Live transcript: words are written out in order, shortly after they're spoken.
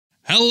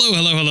Hello,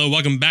 hello, hello.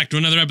 Welcome back to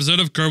another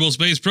episode of Kerbal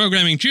Space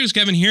Programming. Cheers,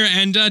 Kevin here.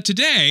 And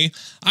today,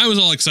 I was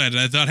all excited.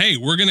 I thought, hey,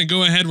 we're going to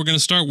go ahead. We're going to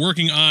start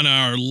working on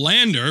our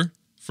lander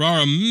for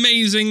our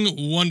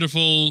amazing,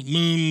 wonderful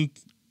moon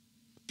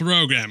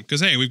program.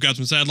 Because, hey, we've got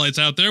some satellites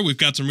out there. We've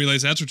got some relay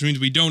sats, which means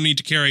we don't need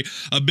to carry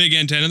a big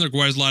antenna that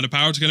requires a lot of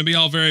power. It's going to be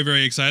all very,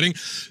 very exciting.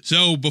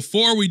 So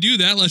before we do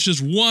that, let's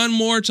just one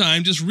more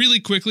time, just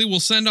really quickly, we'll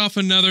send off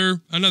another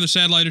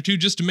satellite or two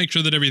just to make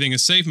sure that everything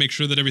is safe, make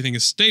sure that everything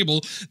is stable.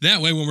 That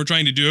way, when we're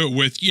trying to do it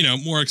with,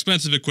 more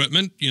expensive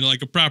equipment,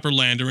 like a proper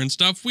lander and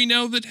stuff, we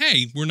know that,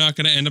 hey, we're not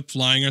going to end up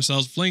flinging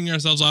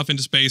ourselves off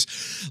into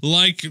space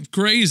like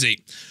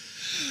crazy.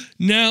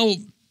 Now,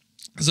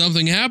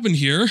 something happened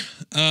here,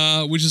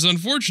 which is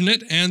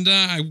unfortunate, and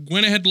I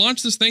went ahead and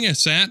launched this thing. I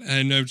sat,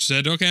 and I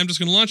said, okay, I'm just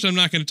going to launch it. I'm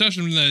not going to touch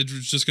it. I'm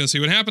just going to see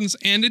what happens.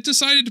 And it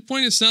decided to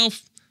point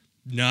itself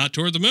not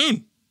toward the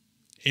moon.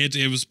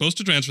 It was supposed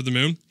to transfer to the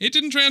moon. It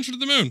didn't transfer to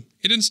the moon.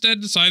 It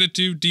instead decided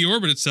to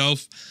deorbit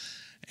itself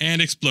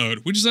and explode,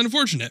 which is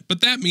unfortunate.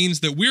 But that means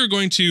that we're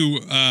going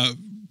to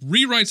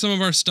rewrite some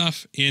of our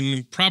stuff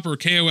in proper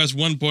KOS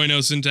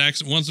 1.0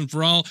 syntax once and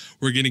for all.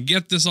 We're going to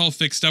get this all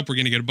fixed up. We're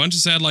going to get a bunch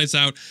of satellites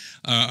out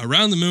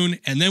around the moon,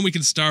 and then we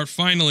can start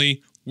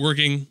finally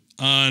working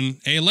on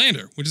a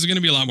lander, which is going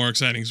to be a lot more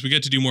exciting because we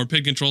get to do more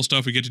PID control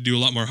stuff. We get to do a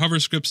lot more hover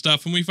script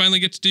stuff, and we finally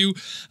get to do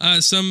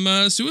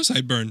some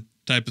suicide burn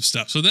type of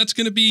stuff. So that's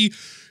going to be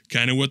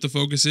kind of what the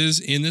focus is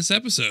in this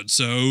episode.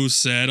 So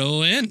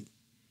settle in.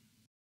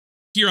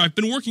 Here, I've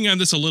been working on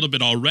this a little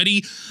bit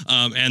already,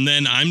 and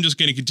then I'm just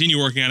going to continue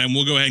working on it, and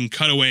we'll go ahead and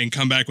cut away and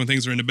come back when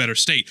things are in a better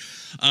state.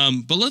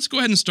 But let's go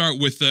ahead and start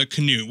with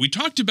Canoe. We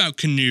talked about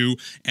Canoe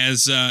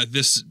as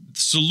this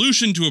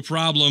solution to a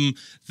problem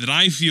that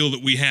I feel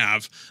that we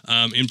have,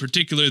 in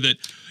particular that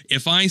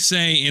if I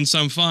say in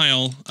some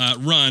file,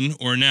 run,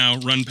 or now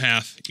run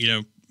path,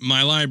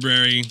 my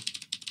library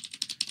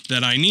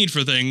that I need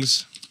for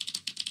things,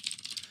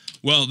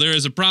 well, there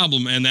is a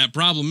problem, and that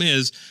problem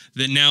is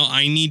that now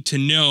I need to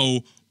know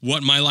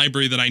what my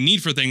library that I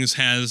need for things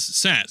has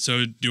set.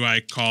 So do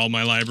I call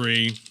my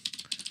library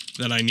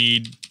that I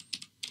need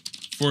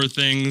for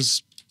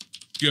things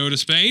go to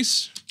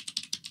space?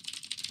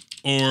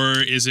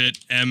 Or is it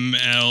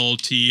MLTINFT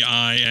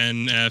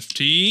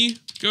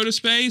go to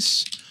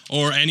space?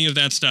 Or any of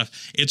that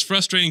stuff? It's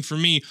frustrating for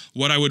me.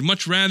 What I would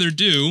much rather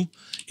do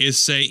is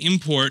say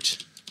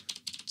import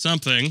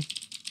something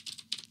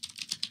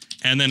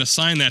and then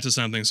assign that to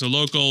something. So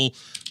local,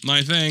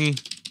 my thing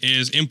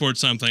is import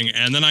something,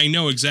 and then I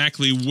know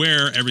exactly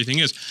where everything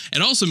is.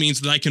 It also means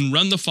that I can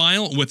run the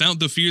file without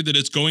the fear that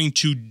it's going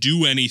to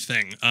do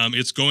anything.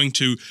 It's going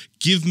to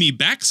give me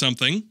back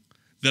something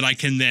that I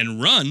can then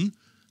run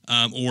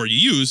or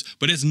use,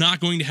 but it's not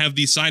going to have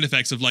these side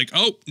effects of like,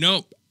 oh,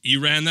 no,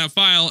 you ran that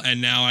file, and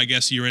now I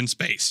guess you're in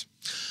space.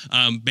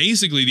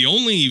 Basically, the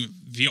only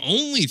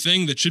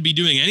thing that should be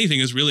doing anything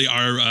is really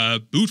our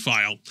boot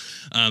file.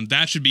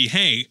 That should be,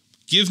 hey,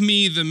 give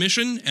me the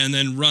mission and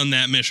then run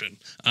that mission.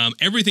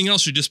 Everything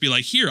else should just be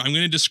like, here, I'm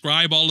going to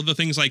describe all of the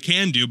things I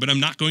can do, but I'm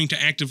not going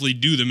to actively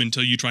do them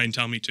until you try and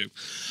tell me to.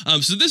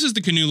 So this is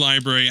the Canoe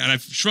library, and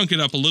I've shrunk it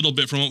up a little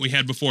bit from what we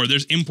had before.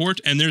 There's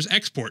import and there's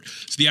export.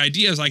 So the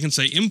idea is I can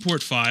say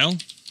import file,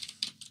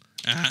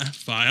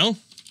 and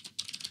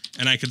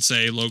I could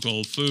say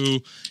local foo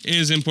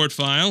is import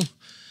file,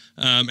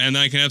 and then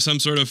I can have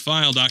some sort of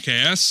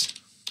file.ks,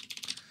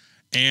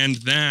 and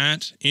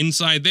that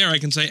inside there I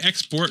can say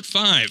export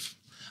 5.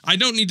 I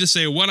don't need to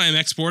say what I'm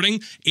exporting.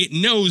 It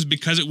knows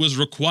because it was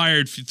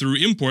required through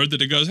import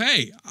that it goes,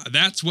 hey,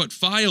 that's what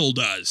file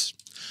does.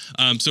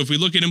 So if we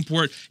look at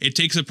import, it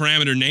takes a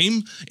parameter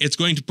name. It's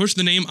going to push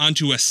the name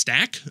onto a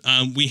stack.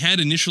 We had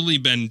initially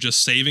been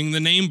just saving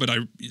the name, but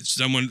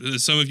some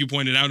of you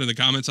pointed out in the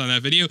comments on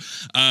that video,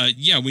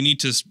 yeah, we need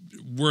to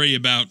worry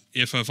about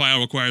if a file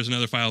requires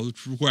another file,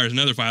 which requires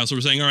another file. So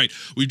we're saying, all right,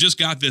 we've just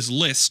got this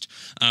list.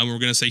 We're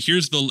going to say,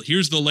 here's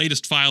the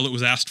latest file that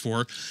was asked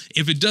for.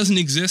 If it doesn't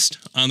exist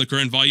on the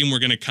current volume, we're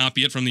going to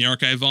copy it from the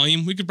archive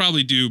volume. We could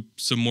probably do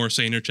some more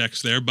saner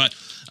checks there, but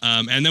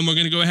and then we're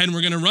going to go ahead and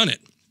we're going to run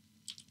it.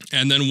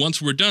 And then once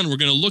we're done, we're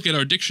going to look at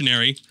our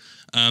dictionary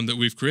that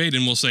we've created,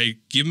 and we'll say,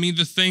 give me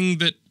the thing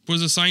that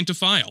was assigned to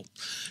file.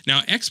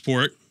 Now,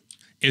 export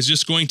is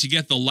just going to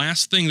get the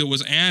last thing that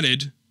was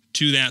added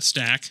to that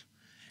stack,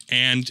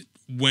 and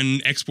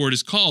when export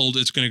is called,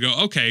 it's going to go,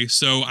 okay,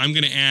 so I'm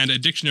going to add a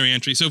dictionary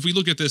entry. So if we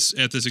look at this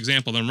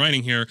example that I'm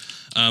writing here,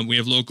 we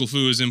have local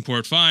foo is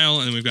import file,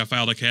 and then we've got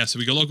file.ks. So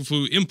we go local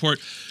foo import.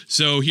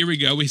 So here we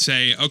go. We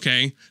say,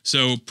 okay,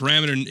 so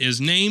parameter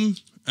is name.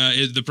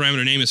 The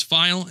parameter name is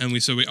file, and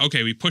we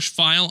push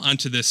file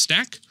onto this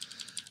stack,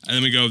 and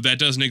then we go, that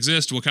doesn't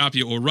exist. We'll copy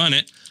it. We'll run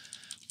it.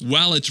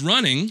 While it's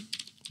running,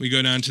 we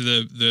go down to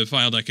the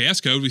file.ks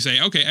code. We say,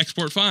 okay,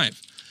 export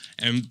 5.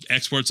 And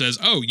export says,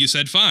 oh, you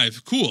said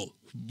 5. Cool.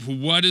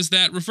 What does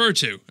that refer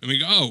to? And we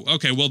go, oh,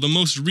 okay, well, the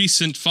most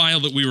recent file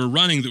that we were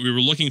running that we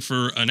were looking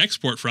for an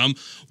export from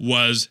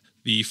was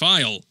the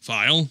file.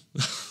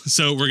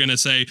 So we're going to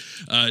say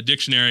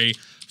dictionary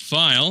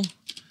file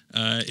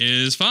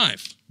is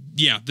 5.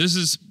 yeah, this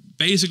is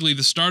basically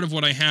the start of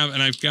what I have,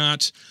 and I've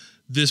got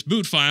this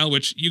boot file,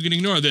 which you can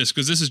ignore this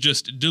because this is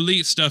just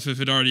delete stuff if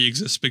it already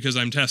exists because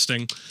I'm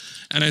testing.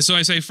 And so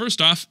I say,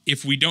 first off,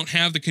 if we don't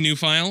have the canoe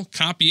file,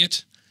 copy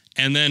it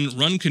and then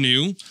run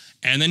canoe.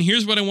 And then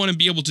here's what I want to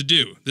be able to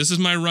do. This is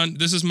my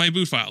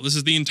boot file. This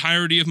is the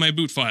entirety of my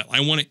boot file.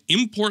 I want to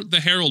import the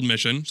Herald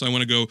mission. So I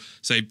want to go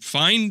say,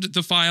 find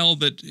the file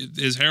that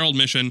is Herald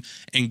mission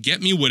and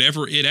get me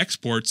whatever it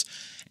exports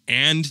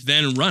and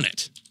then run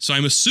it. So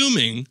I'm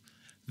assuming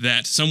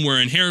that somewhere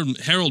in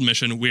Herald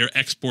mission, we're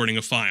exporting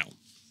a file.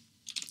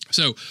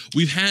 So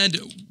we had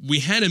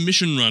a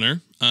mission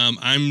runner.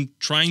 I'm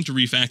trying to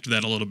refactor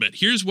that a little bit.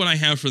 Here's what I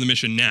have for the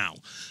mission now,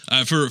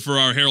 for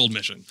our Herald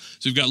mission.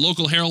 So we've got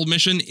local Herald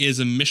mission is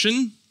a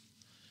mission,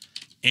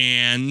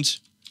 and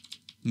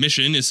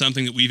mission is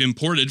something that we've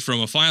imported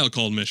from a file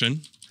called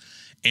mission.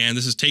 And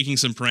this is taking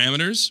some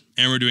parameters,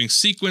 and we're doing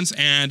sequence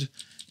add,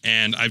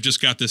 and I've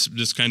just got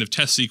this kind of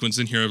test sequence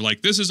in here of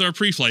like, this is our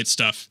pre-flight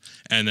stuff,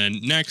 and then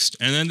next,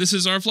 and then this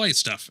is our flight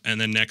stuff,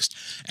 and then next,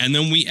 and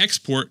then we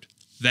export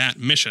that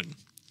mission.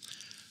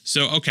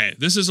 So, okay,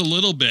 this is a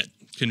little bit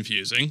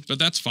confusing, but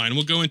that's fine.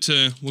 We'll go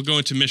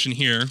into mission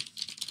here,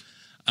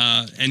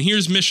 and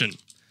here's mission.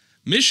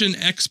 Mission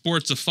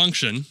exports a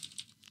function,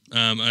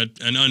 an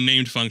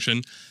unnamed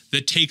function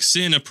that takes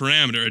in a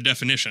parameter, a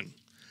definition.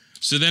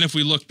 So then, if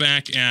we look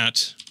back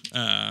at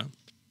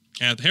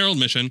the Herald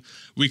mission,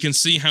 we can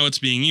see how it's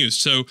being used.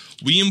 So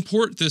we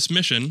import this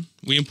mission,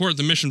 we import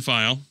the mission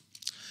file,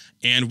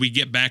 and we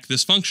get back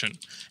this function.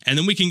 And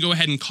then we can go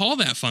ahead and call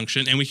that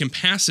function, and we can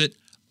pass it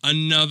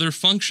another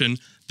function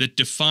that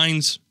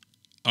defines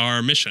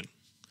our mission.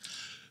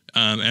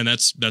 And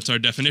that's our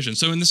definition.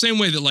 So in the same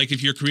way that, like,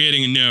 if you're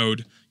creating a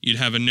node, you'd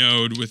have a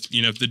node with,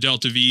 you know, the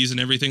delta V's and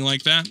everything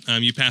like that.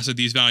 You pass it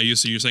these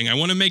values. So you're saying, I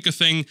want to make a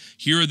thing.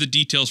 Here are the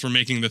details for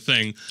making the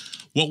thing.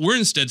 What we're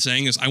instead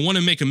saying is, I want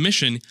to make a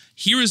mission.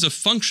 Here is a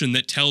function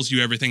that tells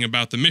you everything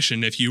about the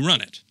mission if you run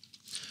it.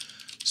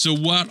 So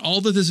what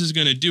all that this is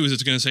going to do is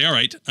it's going to say, all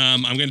right,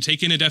 I'm going to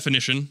take in a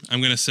definition.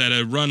 I'm going to set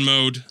a run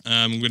mode.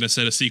 I'm going to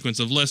set a sequence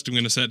of list. I'm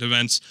going to set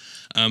events.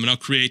 And I'll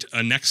create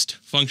a next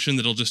function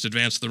that'll just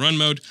advance the run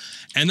mode.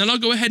 And then I'll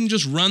go ahead and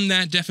just run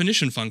that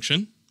definition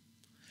function.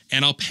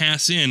 And I'll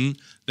pass in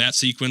that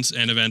sequence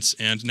and events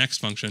and next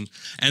function.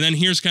 And then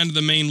here's kind of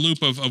the main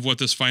loop of what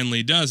this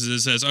finally does, is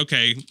it says,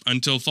 okay,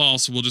 until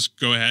false, we'll just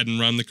go ahead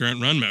and run the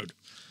current run mode.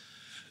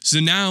 So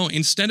now,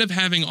 instead of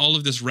having all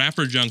of this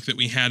wrapper junk that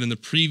we had in the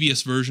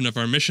previous version of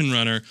our mission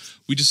runner,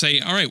 we just say,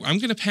 all right, I'm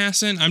going to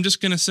pass in, I'm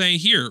just going to say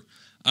here,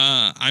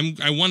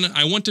 I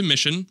want a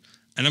mission,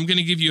 and I'm going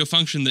to give you a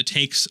function that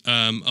takes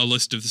a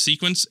list of the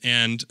sequence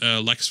and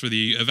lex for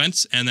the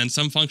events, and then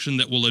some function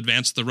that will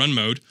advance the run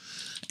mode.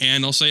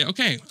 And I'll say,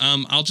 okay,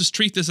 I'll just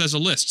treat this as a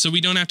list. So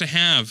we don't have to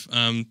have,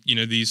 you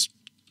know, these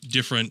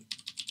different,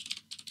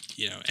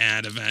 you know,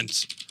 add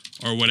events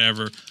or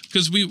whatever,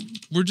 because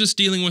we're just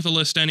dealing with a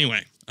list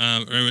anyway,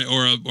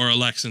 or a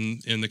lex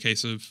in the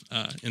case of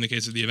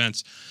the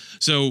events.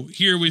 So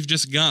here we've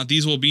just got,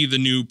 these will be the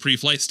new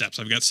pre-flight steps.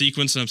 I've got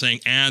sequence, and I'm saying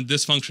add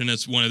this function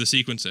as one of the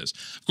sequences.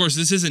 Of course,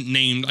 this isn't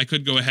named. I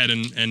could go ahead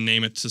and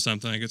name it to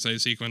something. I could say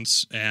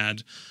sequence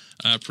add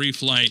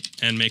pre-flight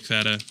and make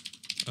that a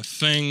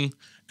thing,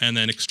 and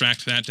then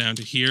extract that down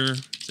to here,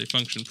 say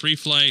function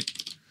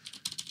pre-flight,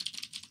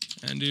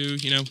 and do,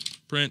 you know,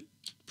 print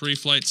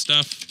pre-flight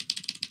stuff,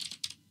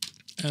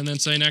 and then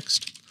say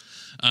next.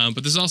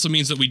 But this also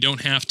means that we don't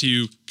have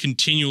to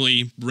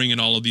continually bring in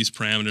all of these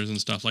parameters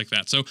and stuff like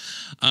that. So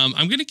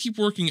I'm going to keep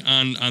working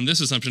on this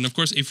assumption. Of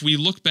course, if we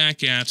look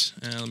back at,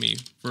 let me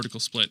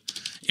vertical split.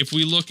 If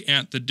we look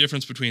at the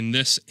difference between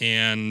this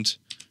and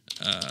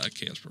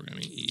chaos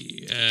programming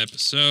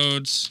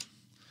episodes,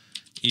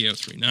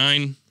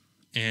 EO39,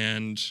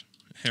 and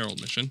Herald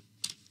mission,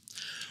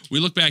 we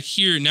look back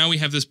here, now we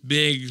have this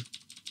big,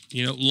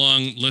 you know,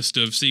 long list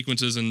of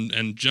sequences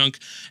and junk,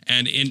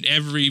 and in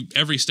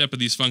every step of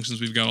these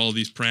functions, we've got all of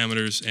these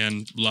parameters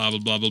and blah, blah,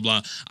 blah, blah,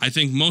 blah. I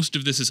think most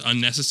of this is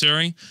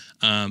unnecessary,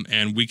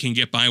 and we can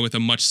get by with a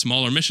much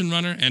smaller mission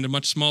runner and a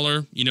much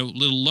smaller, you know,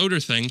 little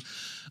loader thing.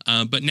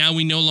 But now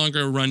we no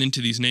longer run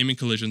into these naming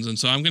collisions, and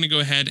so I'm going to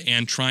go ahead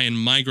and try and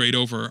migrate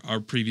over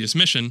our previous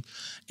mission,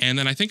 and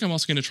then I think I'm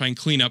also going to try and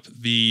clean up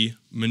the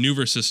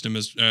maneuver system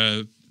as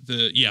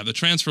the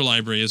transfer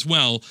library as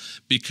well,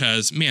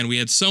 because man, we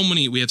have so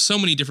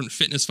many different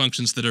fitness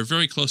functions that are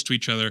very close to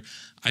each other.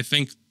 I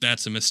think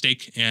that's a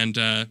mistake, and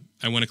I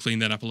want to clean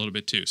that up a little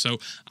bit too. So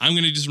I'm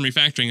going to do some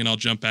refactoring, and I'll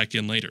jump back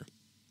in later.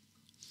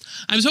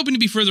 I was hoping to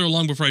be further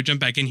along before I jump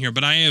back in here,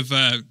 but I have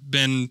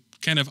been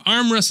kind of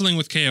arm wrestling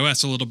with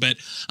KOS a little bit,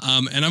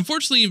 and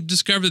unfortunately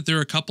discovered that there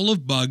are a couple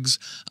of bugs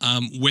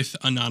with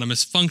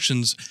anonymous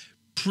functions,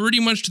 pretty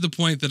much to the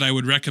point that I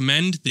would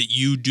recommend that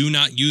you do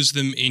not use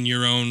them in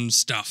your own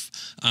stuff.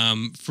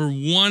 For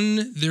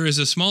one, there is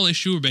a small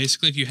issue where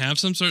basically if you have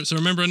some sort, so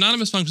remember,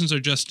 anonymous functions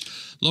are just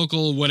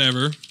local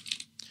whatever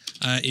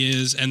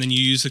and then you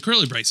use the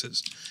curly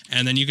braces,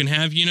 and then you can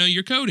have, you know,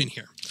 your code in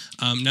here.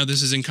 Now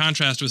this is in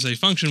contrast with, say,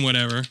 function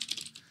whatever,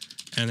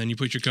 and then you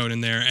put your code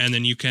in there, and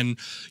then you can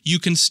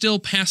still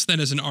pass that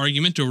as an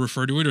argument or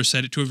refer to it or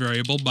set it to a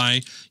variable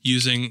by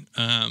using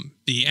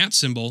the @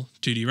 symbol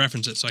to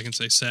dereference it. So I can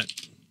say set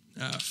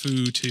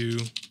foo to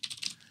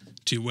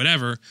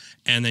whatever,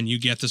 and then you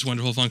get this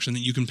wonderful function that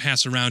you can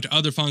pass around to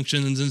other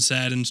functions and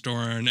set and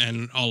store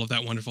and all of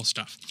that wonderful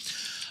stuff.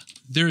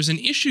 There's an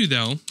issue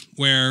though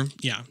where,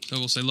 so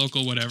we'll say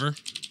local whatever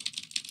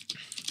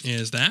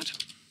is that.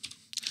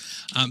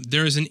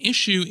 There is an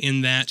issue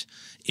in that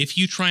if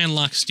you try and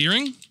lock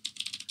steering,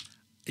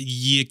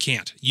 you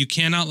can't. You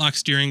cannot lock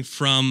steering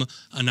from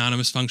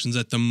anonymous functions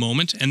at the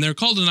moment, and they're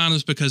called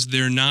anonymous because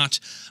they're not.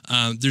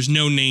 There's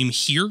no name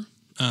here.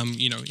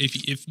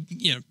 If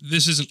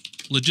this isn't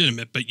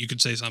legitimate, but you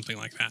could say something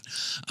like that.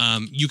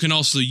 You can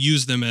also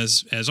use them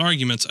as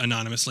arguments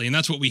anonymously, and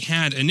that's what we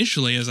had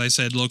initially. As I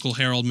said, local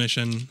Herald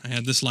mission. I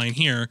had this line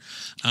here,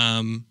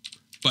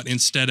 but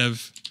instead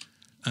of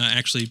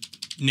actually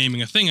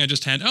naming a thing, I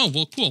just had, oh,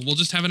 well, cool, we'll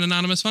just have an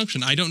anonymous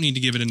function. I don't need to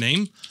give it a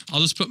name.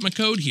 I'll just put my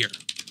code here.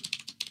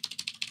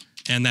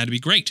 And that'd be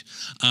great.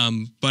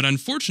 But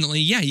unfortunately,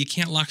 you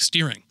can't lock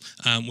steering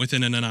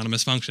within an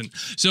anonymous function.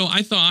 So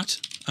I thought,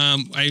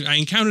 I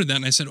encountered that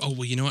and I said, oh,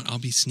 well, you know what? I'll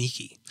be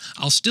sneaky.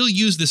 I'll still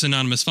use this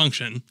anonymous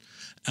function.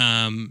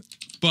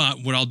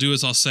 But what I'll do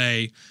is I'll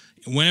say,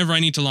 whenever I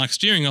need to lock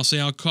steering, I'll say,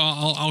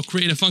 I'll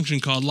create a function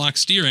called lock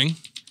steering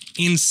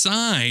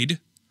inside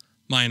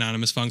my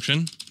anonymous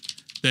function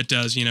that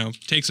does,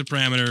 takes a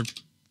parameter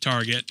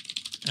target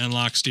and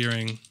lock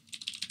steering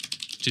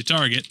to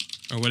target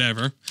or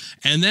whatever.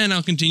 And then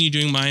I'll continue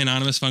doing my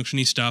anonymous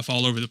functiony stuff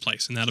all over the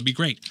place, and that'll be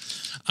great.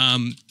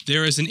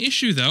 There is an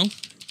issue, though,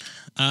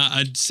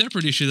 a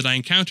separate issue that I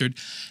encountered,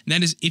 and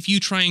that is if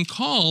you try and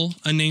call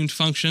a named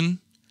function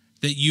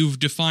that you've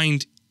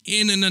defined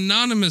in an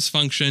anonymous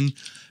function,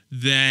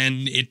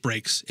 then it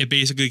breaks. It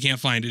basically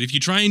can't find it. If you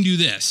try and do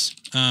this,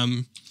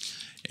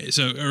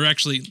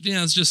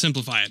 let's just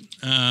simplify it.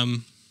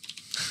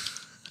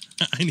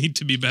 I need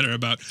to be better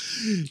about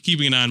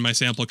keeping an eye on my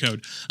sample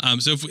code.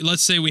 So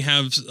let's say we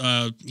have,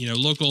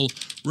 local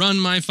run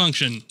my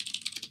function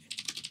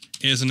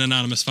is an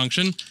anonymous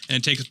function, and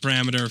it takes a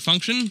parameter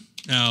function.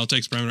 It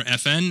takes parameter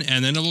fn,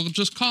 and then it will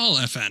just call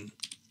fn,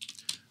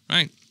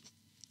 right?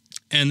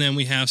 And then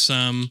we have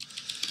some,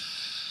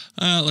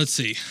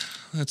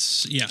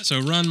 so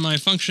run my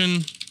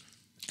function,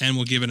 and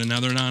we'll give it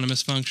another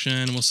anonymous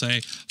function. We'll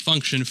say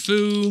function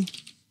foo,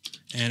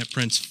 and it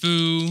prints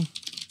foo.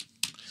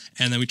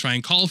 And then we try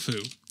and call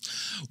foo.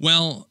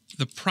 Well,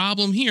 the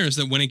problem here is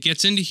that when it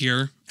gets into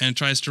here and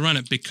tries to run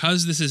it,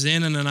 because this is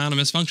in an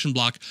anonymous function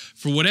block,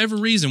 for whatever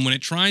reason, when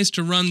it tries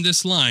to run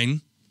this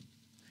line,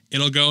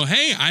 it'll go,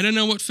 hey, I don't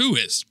know what foo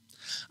is.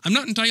 I'm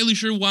not entirely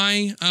sure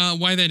why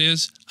that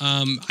is.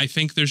 I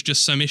think there's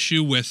just some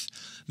issue with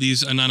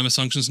these anonymous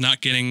functions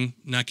not getting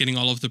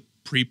all of the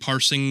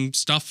pre-parsing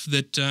stuff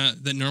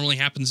that normally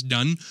happens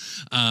done.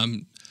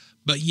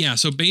 But yeah,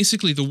 so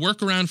basically the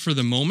workaround for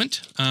the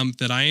moment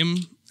that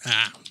I'm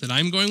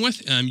going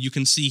with, you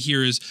can see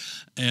here is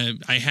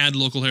I had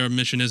local Herald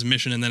mission as a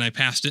mission, and then I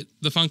passed it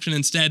the function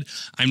instead.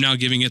 I'm now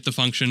giving it the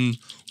function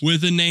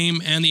with the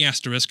name and the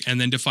asterisk, and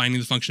then defining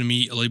the function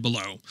immediately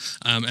below.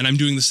 And I'm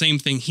doing the same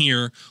thing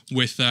here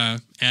with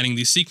adding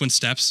these sequence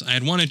steps. I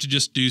had wanted to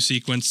just do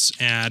sequence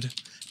add,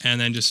 and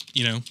then just,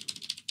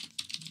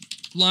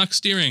 lock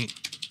steering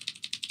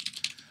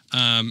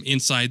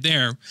inside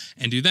there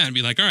and do that and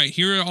be like, all right,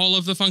 here are all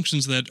of the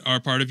functions that are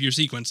part of your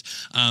sequence.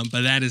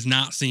 But that is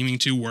not seeming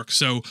to work.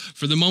 So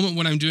for the moment,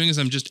 what I'm doing is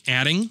I'm just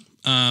adding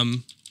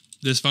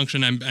this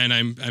function,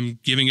 I'm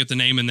giving it the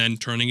name and then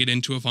turning it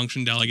into a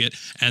function delegate,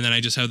 and then I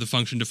just have the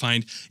function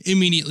defined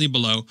immediately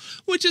below,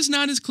 which is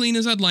not as clean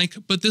as I'd like,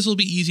 but this will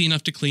be easy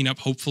enough to clean up.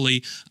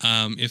 Hopefully,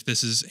 if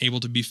this is able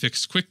to be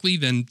fixed quickly,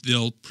 then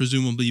there'll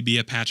presumably be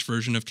a patch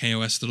version of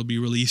KOS that'll be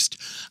released.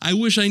 I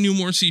wish I knew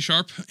more C#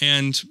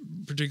 and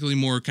particularly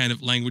more kind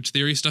of language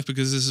theory stuff,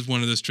 because this is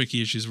one of those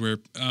tricky issues where,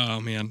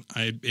 oh man,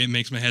 it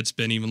makes my head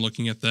spin even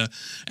looking at the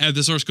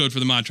source code for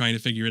the mod trying to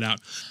figure it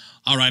out.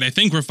 All right, I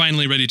think we're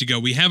finally ready to go.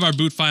 We have our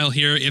boot file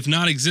here. If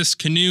not exists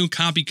GNU,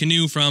 copy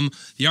GNU from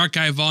the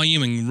archive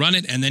volume and run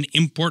it, and then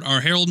import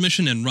our Herald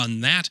mission and run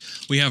that.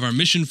 We have our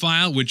mission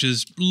file, which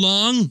is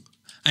long.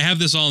 I have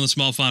this all in the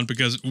small font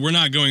because we're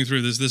not going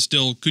through this. This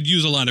still could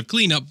use a lot of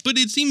cleanup, but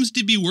it seems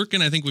to be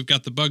working. I think we've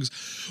got the bugs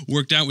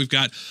worked out. We've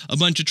got a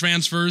bunch of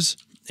transfers,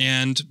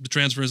 and the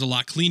transfer is a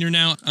lot cleaner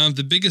now.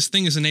 The biggest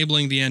thing is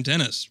enabling the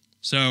antennas.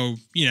 So,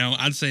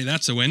 I'd say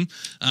that's a win.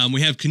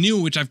 We have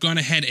GNU, which I've gone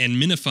ahead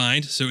and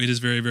minified, so it is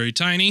very, very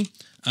tiny.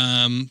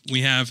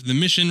 We have the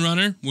mission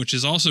runner, which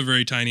is also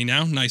very tiny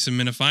now, nice and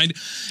minified.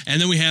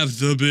 And then we have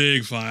the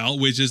big file,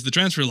 which is the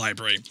transfer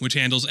library, which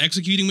handles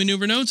executing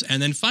maneuver nodes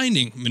and then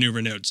finding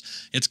maneuver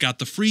nodes. It's got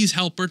the freeze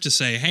helper to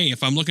say, hey,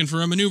 if I'm looking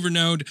for a maneuver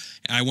node,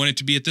 I want it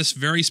to be at this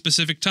very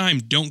specific time.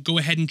 Don't go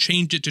ahead and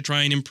change it to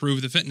try and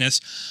improve the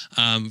fitness,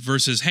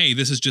 versus, hey,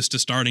 this is just a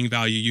starting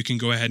value. You can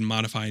go ahead and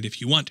modify it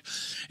if you want.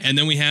 And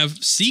then we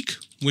have seek,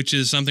 which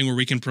is something where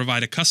we can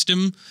provide a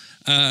custom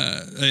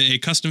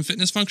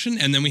fitness function,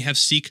 and then we have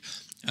seek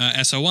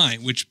SOI,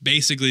 which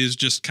basically is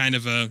just kind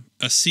of a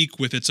seek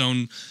with its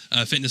own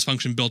fitness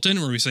function built in,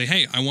 where we say,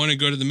 hey, I want to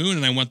go to the moon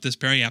and I want this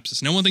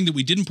periapsis. Now, one thing that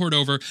we didn't port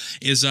over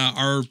is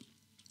our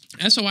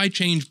SOI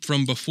change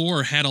from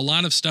before had a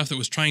lot of stuff that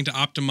was trying to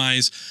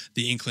optimize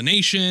the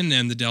inclination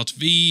and the delta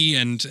V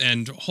and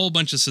a whole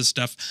bunch of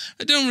stuff.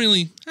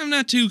 I'm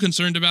not too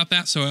concerned about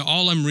that. So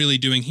all I'm really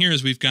doing here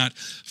is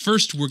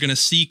first we're going to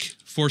seek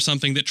for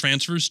something that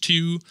transfers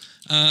to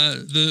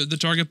the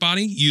target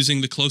body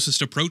using the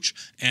closest approach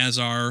as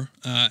our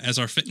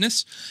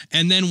fitness.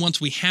 And then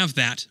once we have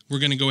that, we're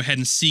going to go ahead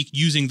and seek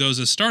using those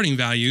as starting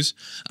values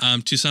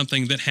to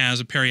something that has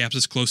a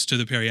periapsis close to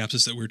the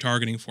periapsis that we're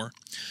targeting for.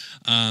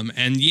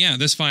 And yeah,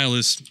 this file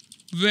is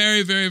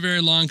very, very, very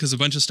long because a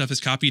bunch of stuff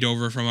is copied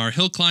over from our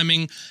hill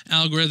climbing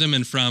algorithm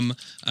and from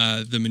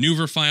the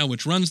maneuver file,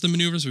 which runs the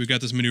maneuvers. So we've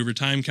got this maneuver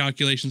time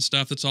calculation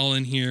stuff that's all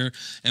in here,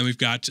 and we've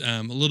got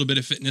a little bit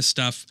of fitness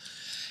stuff.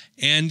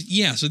 And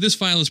yeah, so this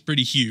file is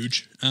pretty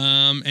huge.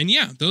 And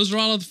yeah, those are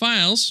all of the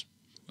files.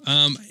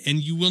 And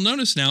you will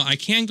notice now I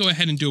can go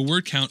ahead and do a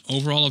word count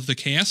over all of the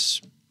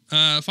KS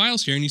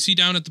files here. And you see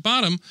down at the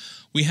bottom,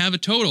 we have a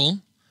total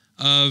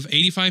of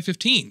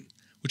 8515.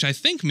 Which I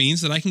think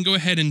means that I can go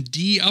ahead and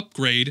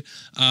de-upgrade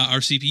our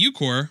CPU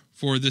core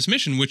for this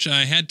mission, which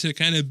I had to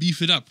kind of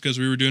beef it up because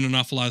we were doing an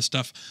awful lot of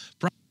stuff.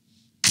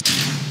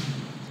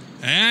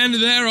 And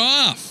they're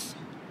off!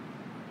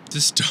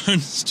 This darn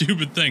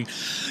stupid thing.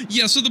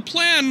 Yeah, so the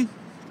plan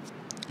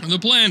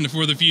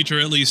for the future,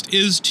 at least,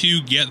 is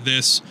to get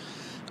this.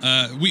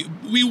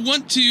 We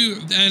want to,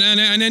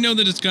 and I know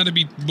that it's got to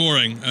be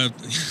boring.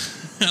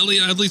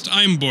 At least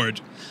I'm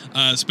bored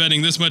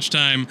spending this much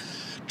time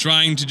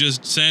trying to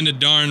just send a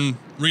darn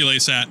relay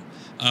sat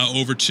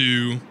over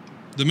to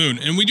the moon.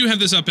 And we do have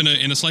this up in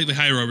a slightly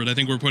higher orbit. I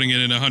think we're putting it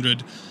in a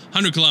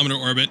 100-kilometer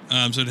orbit,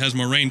 so it has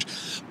more range.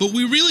 But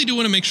we really do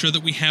want to make sure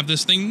that we have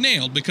this thing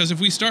nailed, because if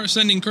we start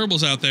sending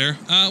Kerbals out there,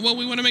 well,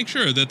 we want to make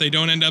sure that they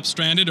don't end up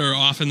stranded or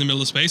off in the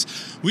middle of space.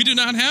 We do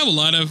not have a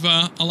lot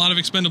of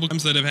expendable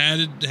ones that have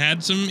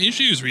had some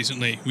issues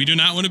recently. We do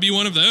not want to be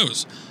one of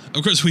those.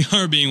 Of course, we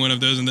are being one of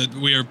those, and that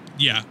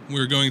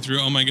we're going through,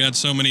 oh my god,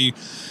 so many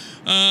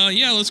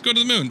yeah, let's go to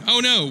the moon.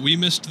 Oh no, we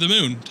missed the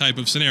moon type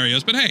of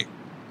scenarios. But hey,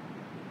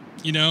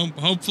 you know,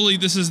 hopefully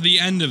this is the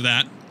end of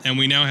that, and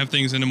we now have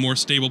things in a more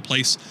stable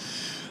place.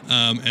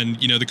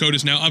 And, you know, the code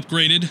is now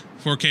upgraded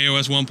for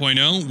KOS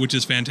 1.0, which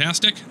is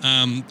fantastic.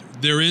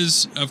 There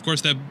is, of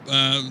course, that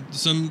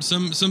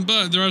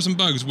there are some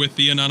bugs with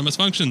the anonymous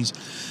functions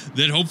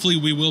that hopefully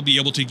we will be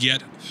able to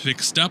get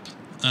fixed up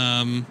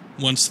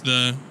once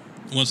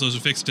those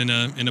are fixed in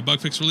a bug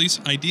fix release,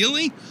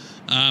 ideally.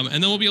 And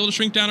then we'll be able to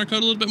shrink down our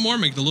code a little bit more,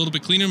 make it a little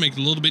bit cleaner, make it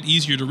a little bit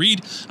easier to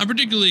read. I'm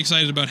particularly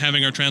excited about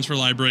having our transfer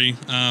library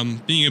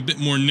being a bit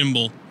more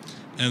nimble,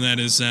 and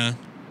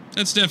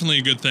that's definitely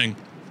a good thing.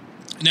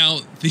 Now,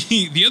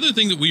 the other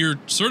thing that we are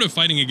sort of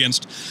fighting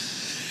against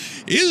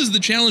is the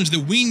challenge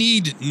that we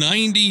need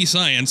 90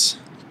 science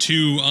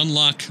to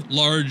unlock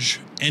large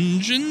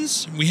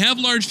engines. We have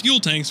large fuel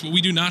tanks, but we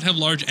do not have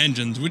large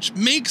engines, which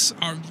makes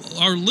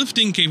our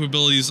lifting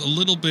capabilities a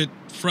little bit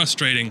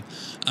frustrating.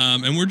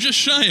 And we're just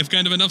shy of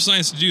kind of enough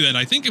science to do that.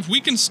 I think if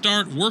we can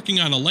start working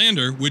on a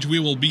lander, which we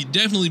will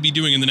definitely be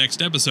doing in the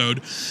next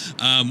episode,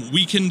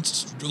 we can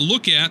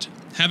look at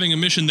having a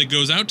mission that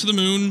goes out to the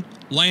moon,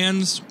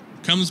 lands,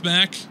 comes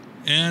back,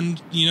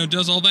 and, you know,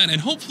 does all that. And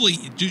hopefully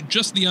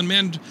just the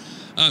unmanned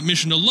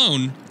mission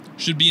alone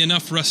should be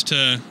enough for us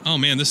to, oh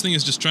man, this thing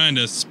is just trying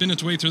to spin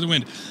its way through the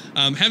wind.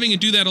 Having it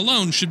do that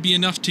alone should be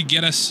enough to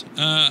get us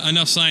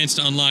enough science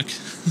to unlock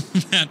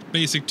that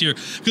basic tier.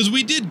 Because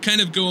we did kind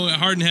of go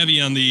hard and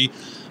heavy on the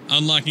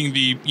unlocking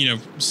the, you know,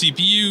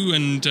 CPU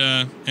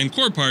and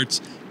core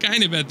parts,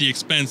 kind of at the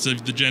expense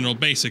of the general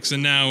basics.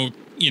 And now,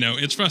 you know,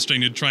 it's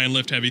frustrating to try and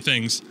lift heavy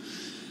things.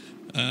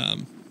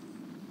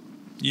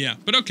 Yeah,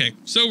 but okay.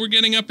 So we're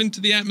getting up into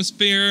the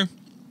atmosphere.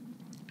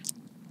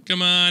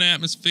 Come on,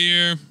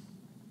 atmosphere.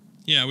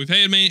 Yeah, we've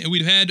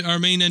had our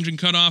main engine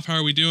cut off. How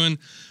are we doing?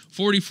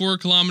 44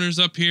 kilometers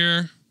up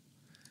here.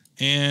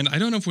 And I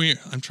don't know if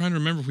I'm trying to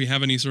remember if we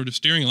have any sort of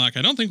steering lock.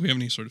 I don't think we have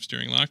any sort of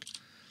steering lock.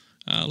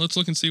 Let's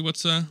look and see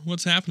what's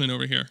happening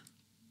over here.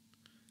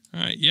 All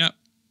right, yep.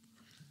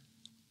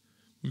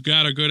 We've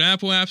got our good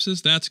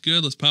apoapsis. That's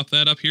good. Let's pop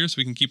that up here so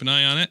we can keep an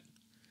eye on it.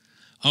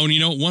 Oh, and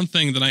you know, one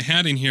thing that I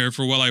had in here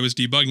for while I was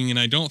debugging, and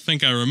I don't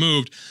think I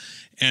removed,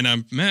 and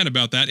I'm mad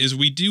about that, is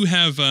we do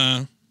have,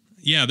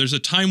 yeah, there's a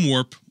time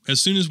warp. As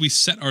soon as we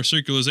set our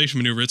circularization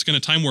maneuver, it's going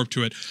to time warp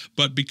to it.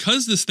 But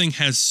because this thing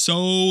has so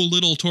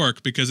little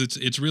torque, because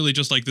it's really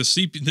just like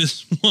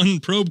this one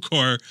probe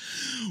core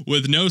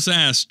with no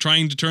SAS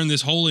trying to turn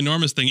this whole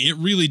enormous thing, it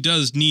really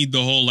does need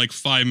the whole, like,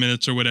 5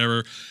 minutes or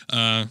whatever.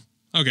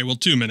 Okay, well,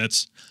 2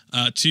 minutes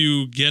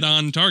to get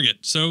on target.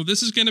 So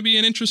this is going to be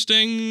an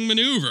interesting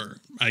maneuver,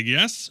 I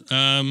guess.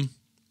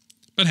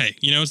 But hey,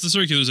 you know, it's the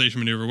circularization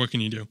maneuver. What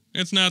can you do?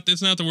 It's not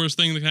the worst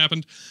thing that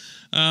happened.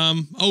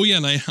 Oh yeah,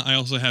 and I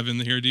also have in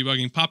here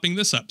debugging, popping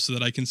this up so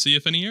that I can see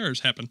if any errors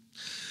happen.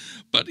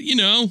 But, you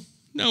know,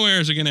 no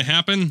errors are going to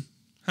happen.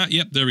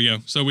 Yep, there we go.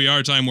 So we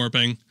are time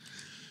warping.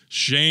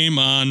 Shame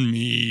on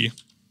me.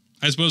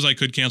 I suppose I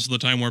could cancel the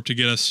time warp to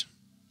get us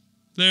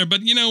there,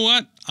 but you know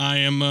what? I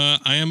am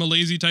a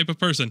lazy type of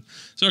person.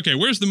 So, okay,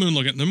 where's the moon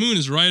looking? The moon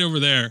is right over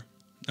there.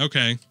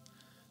 Okay.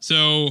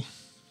 So,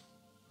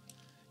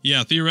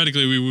 yeah,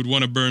 theoretically we would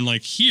want to burn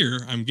like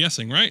here, I'm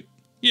guessing, right?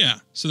 Yeah,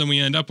 so then we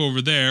end up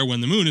over there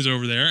when the moon is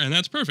over there, and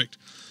that's perfect.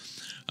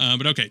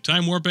 But okay,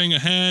 time warping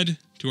ahead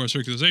to our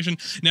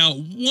circularization. Now,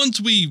 once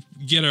we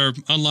get our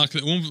unlock,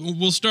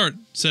 we'll start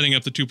setting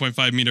up the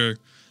 2.5 meter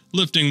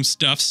lifting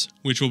stuffs,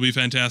 which will be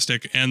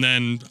fantastic, and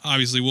then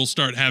obviously we'll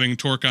start having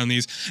torque on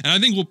these. And I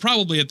think we'll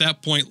probably at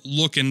that point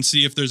look and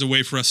see if there's a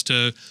way for us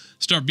to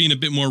start being a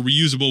bit more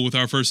reusable with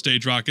our first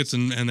stage rockets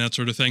and that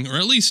sort of thing, or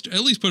at least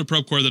put a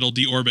probe core that'll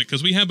deorbit,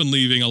 because we have been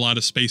leaving a lot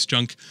of space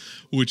junk,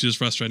 which is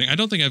frustrating. I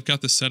don't think I've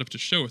got this set up to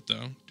show it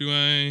though. Do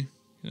I?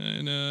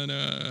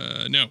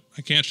 No,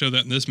 I can't show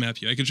that in this map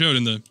yet. I can show it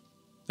in the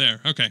there.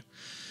 Okay.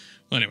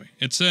 Well, anyway,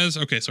 it says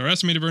okay. So our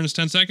estimated burn is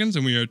 10 seconds,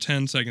 and we are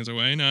 10 seconds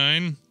away.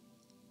 9.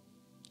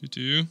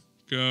 2,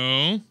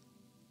 go.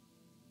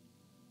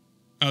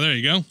 Oh, there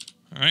you go.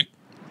 All right.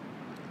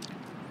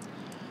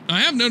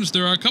 I have noticed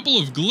there are a couple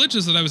of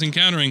glitches that I was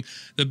encountering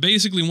that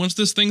basically once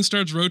this thing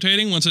starts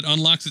rotating, once it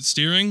unlocks its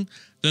steering,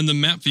 then the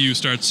map view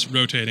starts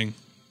rotating.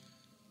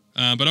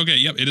 But okay,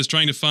 yep, it is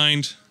trying to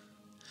find...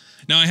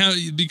 Now I have,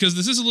 because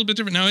this is a little bit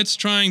different, now it's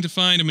trying to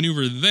find a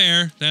maneuver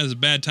there. That is a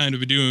bad time to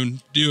be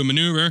do a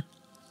maneuver.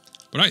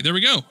 But all right, there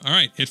we go. All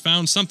right, it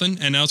found something,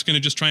 and now it's going to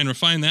just try and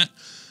refine that.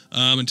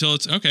 Until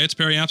it's, okay, it's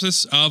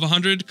periapsis of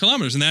 100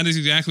 kilometers, and that is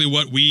exactly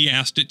what we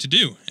asked it to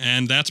do,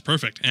 and that's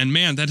perfect. And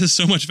man, that is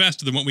so much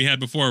faster than what we had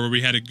before, where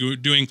we had it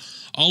doing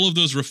all of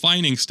those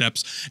refining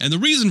steps. And the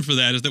reason for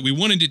that is that we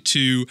wanted it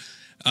to,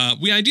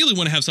 we ideally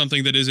want to have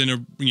something that is in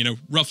a, you know,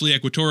 roughly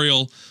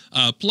equatorial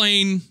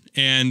plane,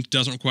 and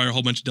doesn't require a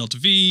whole bunch of delta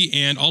V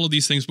and all of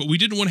these things, but we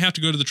didn't want to have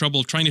to go to the trouble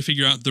of trying to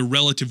figure out the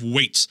relative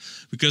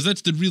weights, because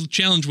that's the real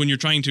challenge when you're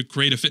trying to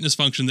create a fitness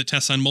function that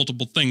tests on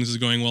multiple things, is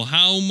going, well,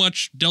 how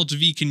much delta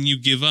V can you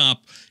give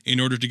up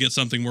in order to get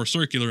something more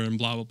circular and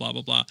blah, blah, blah,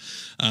 blah, blah.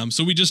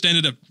 So we just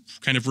ended up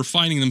kind of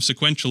refining them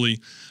sequentially,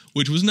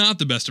 which was not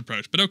the best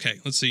approach. But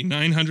okay, let's see,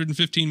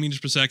 915 meters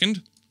per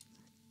second.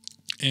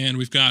 And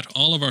we've got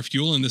all of our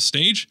fuel in this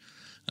stage.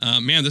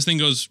 Man, this thing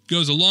goes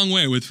a long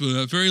way with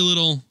very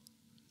little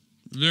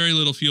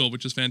fuel,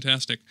 which is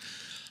fantastic.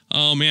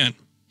 Oh man,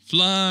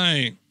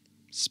 fly,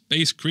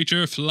 space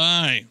creature,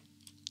 fly.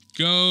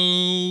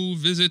 Go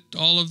visit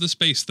all of the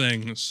space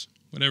things,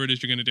 whatever it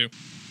is you're gonna do.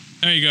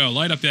 There you go,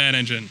 light up that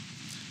engine.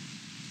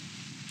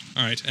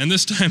 All right, and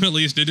this time at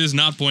least it is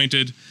not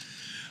pointed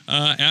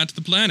at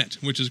the planet,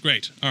 which is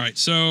great. All right,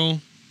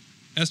 so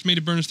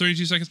estimated burn is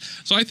 32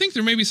 seconds. So I think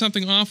there may be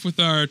something off with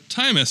our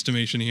time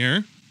estimation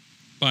here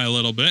by a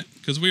little bit,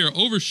 because we are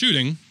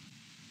overshooting,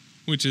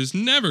 which is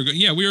never good.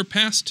 Yeah, we are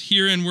past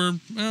here, and we're,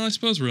 well, I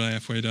suppose we're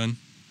halfway done.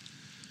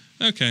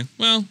 Okay,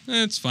 well,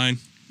 it's fine.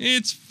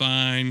 It's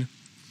fine.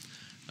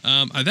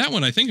 That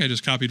one I think I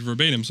just copied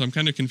verbatim, so I'm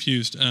kind of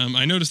confused.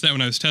 I noticed that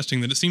when I was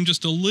testing that it seemed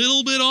just a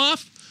little bit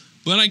off,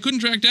 but I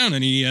couldn't track down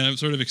any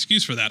sort of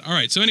excuse for that. All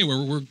right, so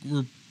anyway,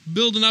 we're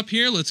building up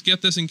here. Let's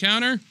get this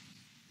encounter.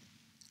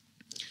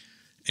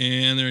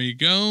 And there you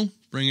go.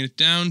 Bringing it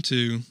down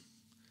to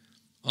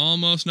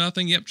almost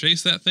nothing. Yep,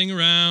 chase that thing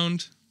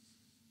around.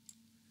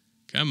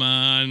 Come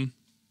on.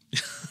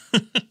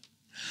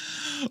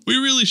 We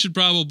really should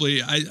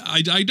probably...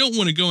 I don't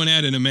want to go and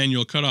add in a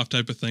manual cutoff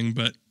type of thing,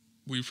 but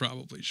we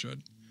probably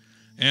should.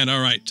 And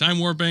all right, time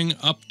warping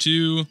up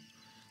to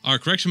our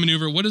correction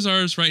maneuver. What is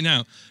ours right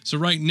now? So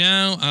right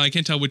now, I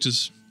can't tell which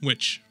is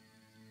which.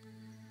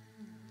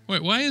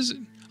 Wait, why is it...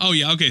 Oh,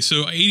 yeah, okay,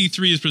 so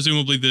 83 is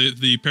presumably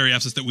the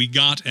periapsis that we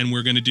got, and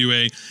we're going to do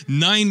a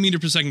 9 meter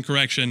per second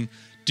correction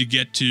to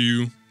get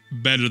to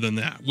better than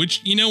that.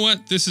 Which, you know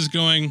what? This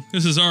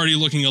is already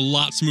looking a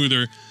lot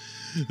smoother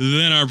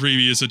than our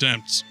previous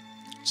attempts.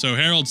 So,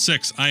 Herald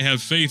 6, I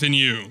have faith in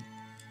you.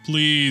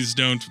 Please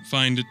don't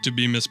find it to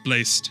be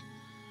misplaced.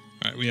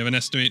 All right, we have an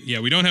estimate. Yeah,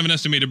 we don't have an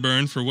estimated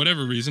burn for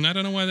whatever reason. I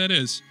don't know why that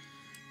is.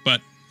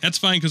 But that's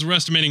fine, because we're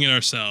estimating it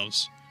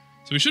ourselves.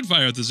 So we should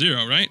fire at the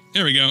 0, right?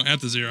 There we go,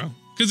 at the 0.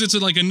 Because it's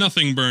like a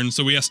nothing burn,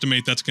 so we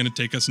estimate that's going to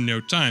take us no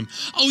time.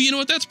 Oh, you know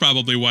what? That's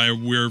probably why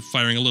we're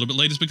firing a little bit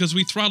late, is because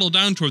we throttle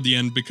down toward the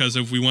end because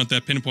if we want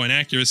that pinpoint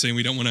accuracy and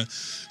we don't want to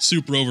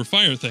super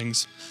overfire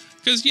things.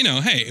 Because, you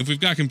know, hey, if we've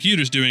got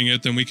computers doing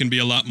it, then we can be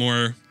a lot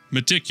more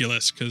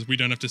meticulous because we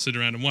don't have to sit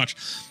around and watch.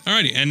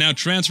 Alrighty, and now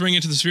transferring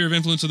it to the sphere of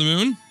influence of the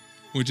moon,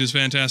 which is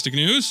fantastic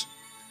news.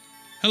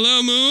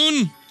 Hello,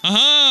 moon!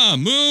 Aha!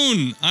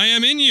 Moon! I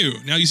am in you!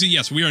 Now, you see,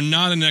 yes, we are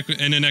not in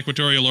an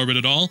equatorial orbit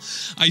at all.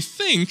 I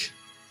think...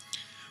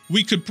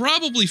 we could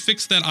probably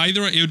fix that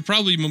either. It would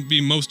probably be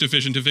most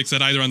efficient to fix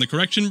that either on the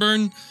correction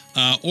burn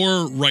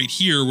or right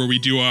here where we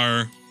do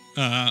our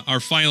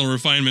final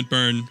refinement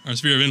burn, our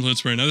sphere of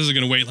influence burn. Now this is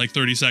going to wait like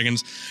 30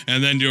 seconds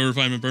and then do a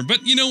refinement burn.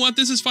 But you know what?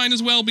 This is fine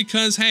as well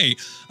because, hey,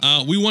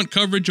 we want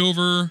coverage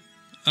over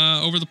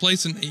the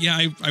place. And yeah,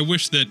 I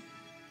wish that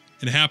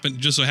It happened,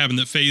 just so happened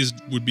that phased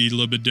would be a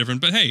little bit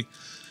different, but hey,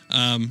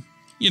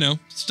 you know,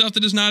 stuff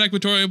that is not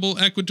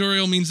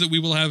equatorial means that we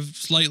will have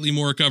slightly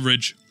more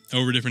coverage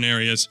over different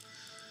areas.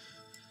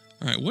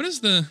 All right, what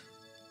is the...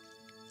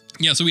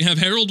 Yeah, so we have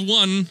Herald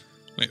 1.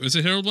 Wait, was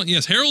it Herald 1?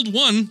 Yes, Herald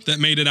 1 that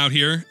made it out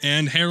here,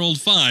 and Herald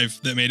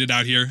 5 that made it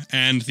out here,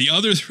 and the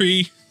other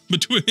 3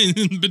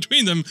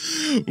 between them,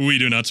 we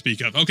do not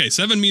speak of. Okay,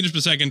 7 meters per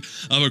second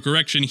of a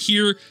correction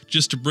here,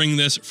 just to bring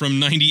this from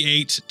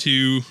 98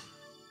 to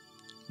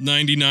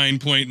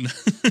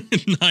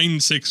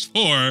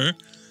 99.964.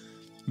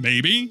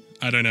 Maybe?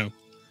 I don't know.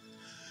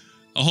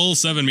 A whole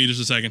 7 meters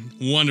a second.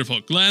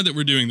 Wonderful. Glad that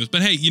we're doing this.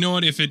 But hey, you know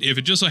what? If it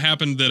just so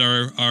happened that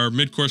our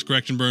mid-course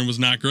correction burn was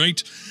not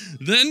great,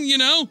 then, you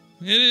know,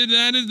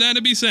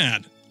 that'd be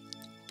sad.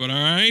 But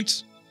all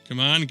right.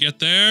 Come on, get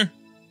there.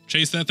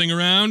 Chase that thing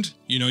around.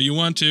 You know you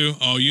want to.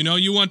 Oh, you know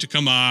you want to.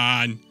 Come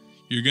on.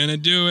 You're gonna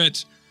do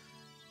it.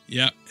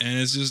 Yep, and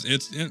it's just,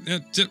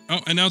 oh,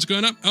 and now it's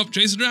going up. Oh,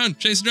 chase it around.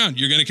 Chase it around.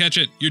 You're gonna catch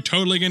it. You're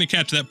totally gonna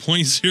catch that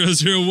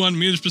 0.001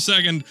 meters per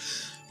second.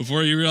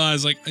 Before you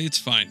realize, like, it's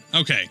fine.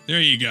 Okay,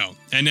 there you go.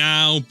 And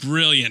now,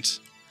 brilliant.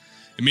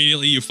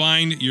 Immediately you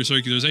find your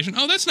circularization.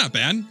 Oh, that's not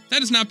bad.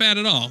 That is not bad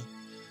at all.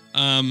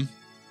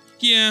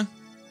 Yeah,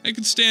 I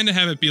could stand to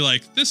have it be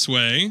like this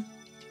way,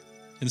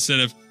 instead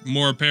of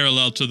more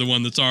parallel to the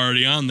one that's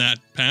already on that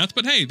path.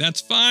 But hey, that's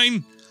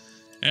fine.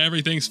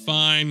 Everything's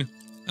fine.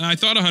 And I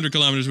thought 100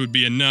 kilometers would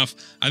be enough.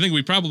 I think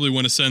we probably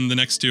want to send the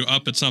next two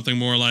up at something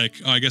more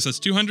like, oh, I guess that's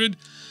 200?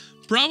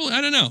 Probably,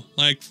 I don't know,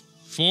 like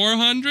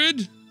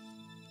 400?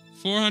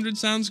 400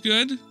 sounds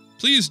good.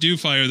 Please do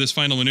fire this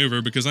final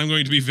maneuver, because I'm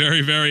going to be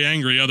very, very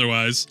angry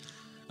otherwise.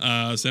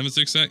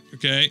 768,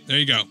 okay, there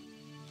you go.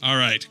 All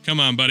right, come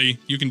on, buddy.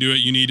 You can do it.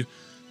 You need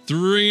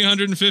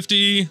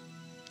 350.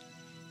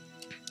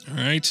 All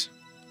right.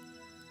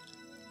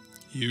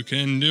 You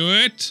can do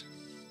it.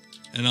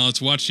 And now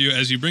let's watch you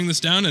as you bring this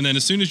down, and then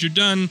as soon as you're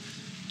done,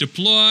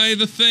 deploy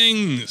the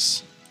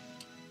things.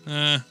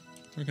 Where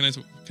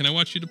can I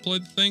watch you deploy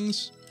the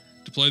things?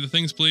 Deploy the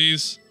things,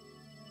 please.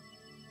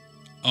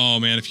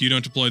 Oh, man, if you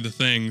don't deploy the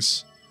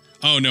things...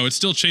 Oh, no, it's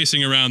still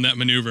chasing around that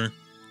maneuver.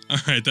 All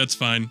right, that's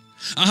fine.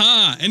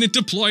 Aha! And it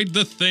deployed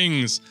the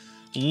things.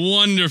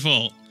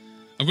 Wonderful.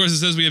 Of course, it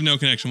says we have no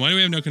connection. Why do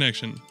we have no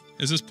connection?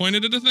 Is this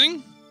pointed at a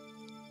thing?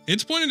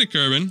 It's pointed at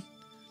Kerbal,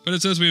 but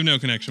it says we have no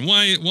connection.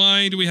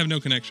 Why do we have no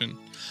connection?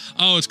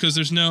 Oh, it's because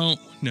there's no...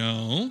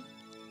 No.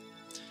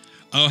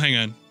 Oh, hang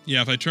on.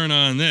 Yeah, if I turn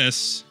on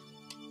this...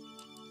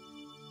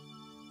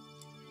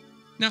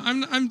 Now,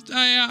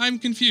 I'm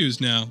confused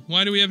now.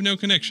 Why do we have no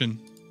connection?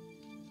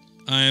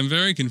 I am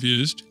very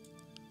confused.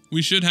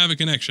 We should have a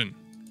connection,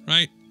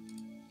 right?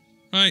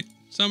 Right?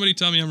 Somebody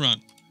tell me I'm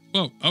wrong.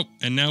 Whoa, oh,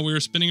 and now we're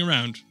spinning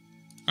around.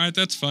 All right,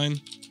 that's fine.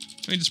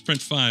 Let me just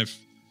print 5.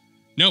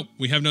 Nope,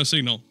 we have no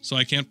signal, so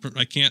I can't...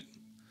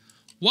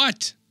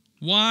 What?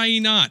 Why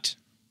not?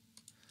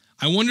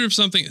 I wonder if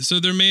something... So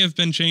there may have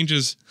been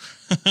changes...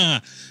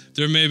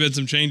 There may have been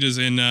some changes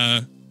in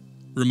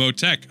remote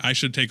tech. I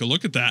should take a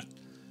look at that,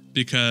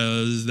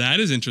 because that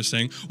is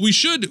interesting. We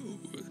should...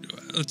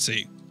 Let's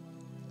see.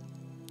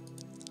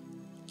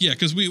 Yeah,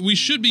 because we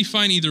should be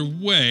fine either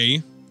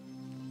way.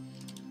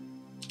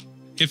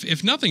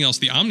 If nothing else,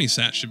 the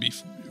Omnisat should be...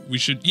 We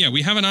should... Yeah,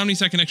 we have an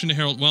Omnisat connection to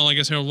Herald... Well, I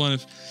guess Herald 1...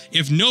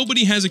 If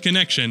nobody has a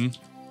connection,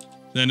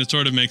 then it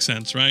sort of makes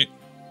sense, right?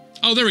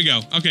 Oh, there we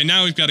go. Okay,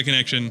 now we've got a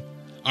connection.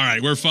 All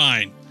right, we're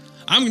fine.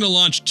 I'm going to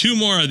launch 2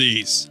 more of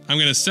these. I'm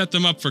going to set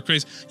them up for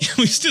crazy...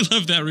 We still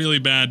have that really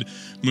bad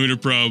lunar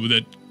probe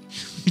that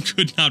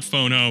could not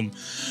phone home.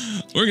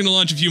 We're going to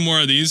launch a few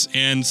more of these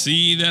and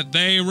see that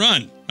they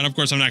run. And of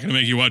course, I'm not going to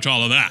make you watch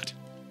all of that.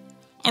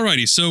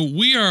 Alrighty, so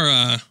we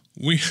are...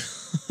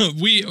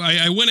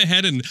 I went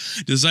ahead and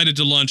decided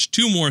to launch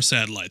 2 more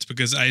satellites,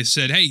 because I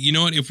said, hey, you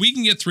know what? If we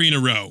can get 3 in a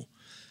row,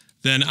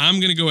 then I'm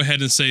going to go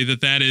ahead and say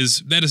that that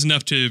is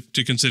enough to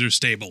consider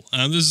stable.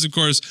 This is, of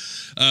course,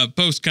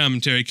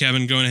 post-commentary,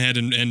 Kevin, going ahead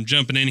and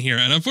jumping in here.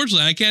 And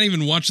unfortunately, I can't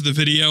even watch the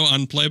video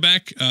on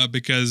playback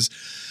because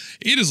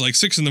it is like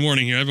 6 in the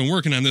morning here. I've been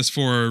working on this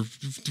for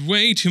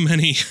way too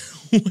many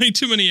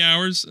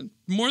hours.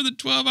 More than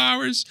 12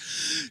 hours,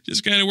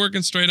 just kind of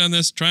working straight on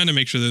this, trying to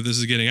make sure that this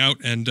is getting out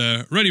and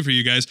ready for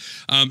you guys.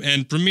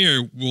 And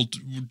Premiere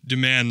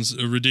demands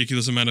a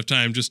ridiculous amount of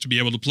time just to be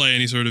able to play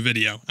any sort of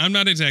video. I'm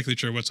not exactly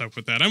sure what's up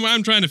with that.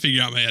 I'm trying to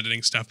figure out my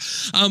editing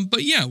stuff.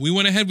 But yeah, we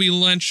went ahead. We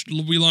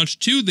launched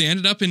 2. They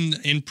ended up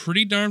in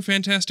pretty darn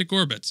fantastic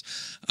orbits.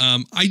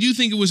 I do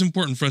think it was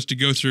important for us to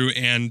go through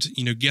and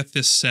get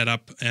this set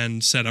up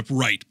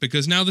right,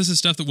 because now this is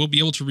stuff that we'll be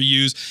able to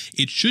reuse.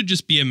 It should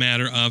just be a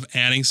matter of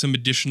adding some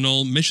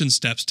additional mission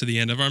steps to the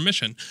end of our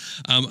mission.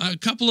 A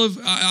couple of,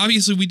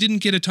 obviously we didn't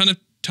get a ton of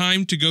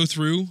time to go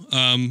through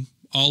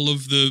all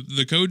of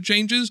the code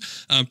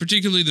changes,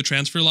 particularly the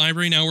transfer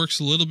library now works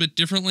a little bit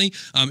differently.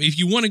 If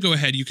you want to go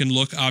ahead, you can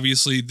look.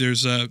 Obviously,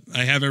 there's I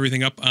have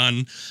everything up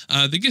on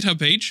the GitHub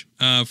page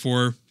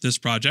for this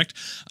project,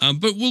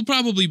 but we'll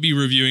probably be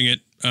reviewing it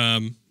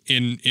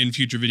in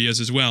future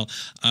videos as well.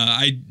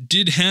 I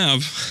did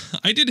have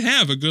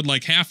a good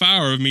like half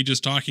hour of me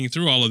just talking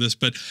through all of this,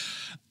 but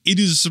it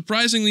is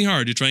surprisingly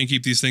hard to try and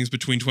keep these things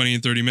between 20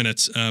 and 30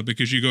 minutes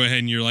because you go ahead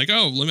and you're like,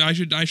 oh, I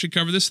should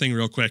cover this thing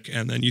real quick,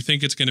 and then you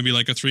think it's going to be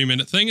like a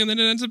 3-minute thing, and then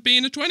it ends up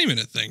being a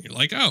 20-minute thing. You're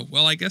like, oh,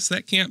 well, I guess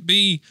that can't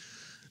be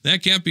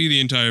the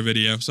entire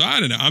video. So I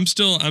don't know. I'm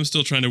still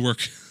trying to work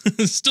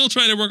still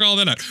trying to work all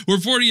that out. We're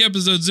 40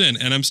 episodes in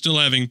and I'm still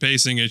having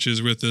pacing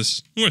issues with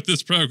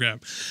this program.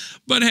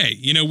 But hey,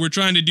 you know, we're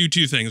trying to do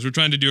two things. We're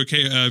trying to do a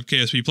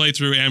KSP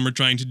playthrough, and we're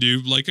trying to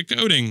do like a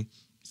coding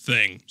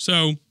thing.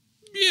 So,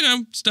 you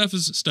know, stuff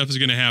is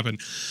going to happen.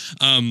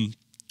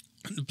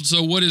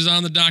 So what is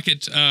on the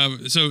docket?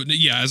 So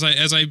yeah, as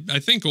I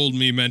think old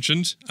me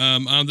mentioned,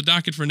 on the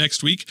docket for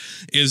next week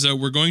is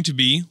we're going to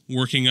be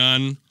working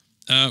on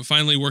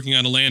finally working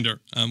on a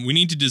lander. We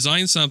need to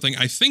design something.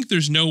 I think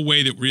there's no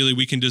way that really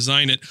we can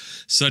design it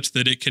such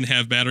that it can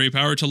have battery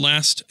power to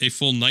last a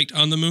full night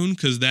on the moon,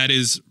 because that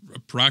is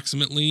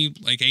approximately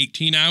like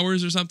 18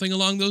 hours or something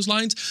along those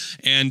lines.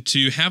 And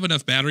to have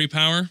enough battery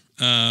power,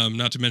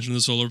 not to mention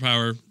the solar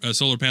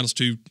panels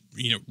to,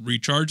 you know,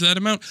 recharge that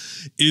amount,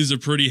 is a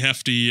pretty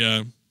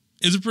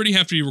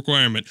hefty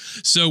requirement.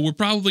 So we're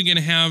probably going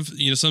to have,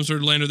 you know, some sort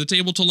of lander that's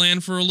able to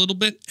land for a little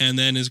bit and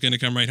then is going to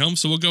come right home.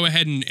 So we'll go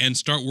ahead and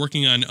start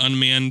working on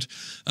unmanned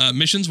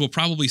missions. We'll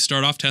probably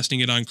start off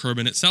testing it on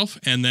Kerbal itself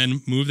and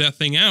then move that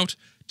thing out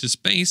to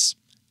space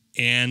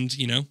and,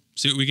 you know,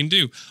 see what we can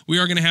do. We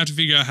are going to have to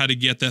figure out how to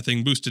get that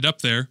thing boosted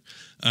up there,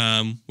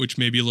 which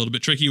may be a little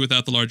bit tricky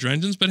without the larger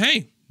engines, but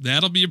hey,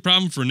 that'll be a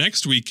problem for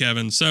next week,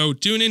 Kevin. So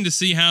tune in to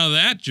see how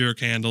that jerk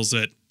handles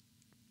it.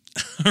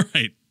 All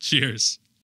right, cheers.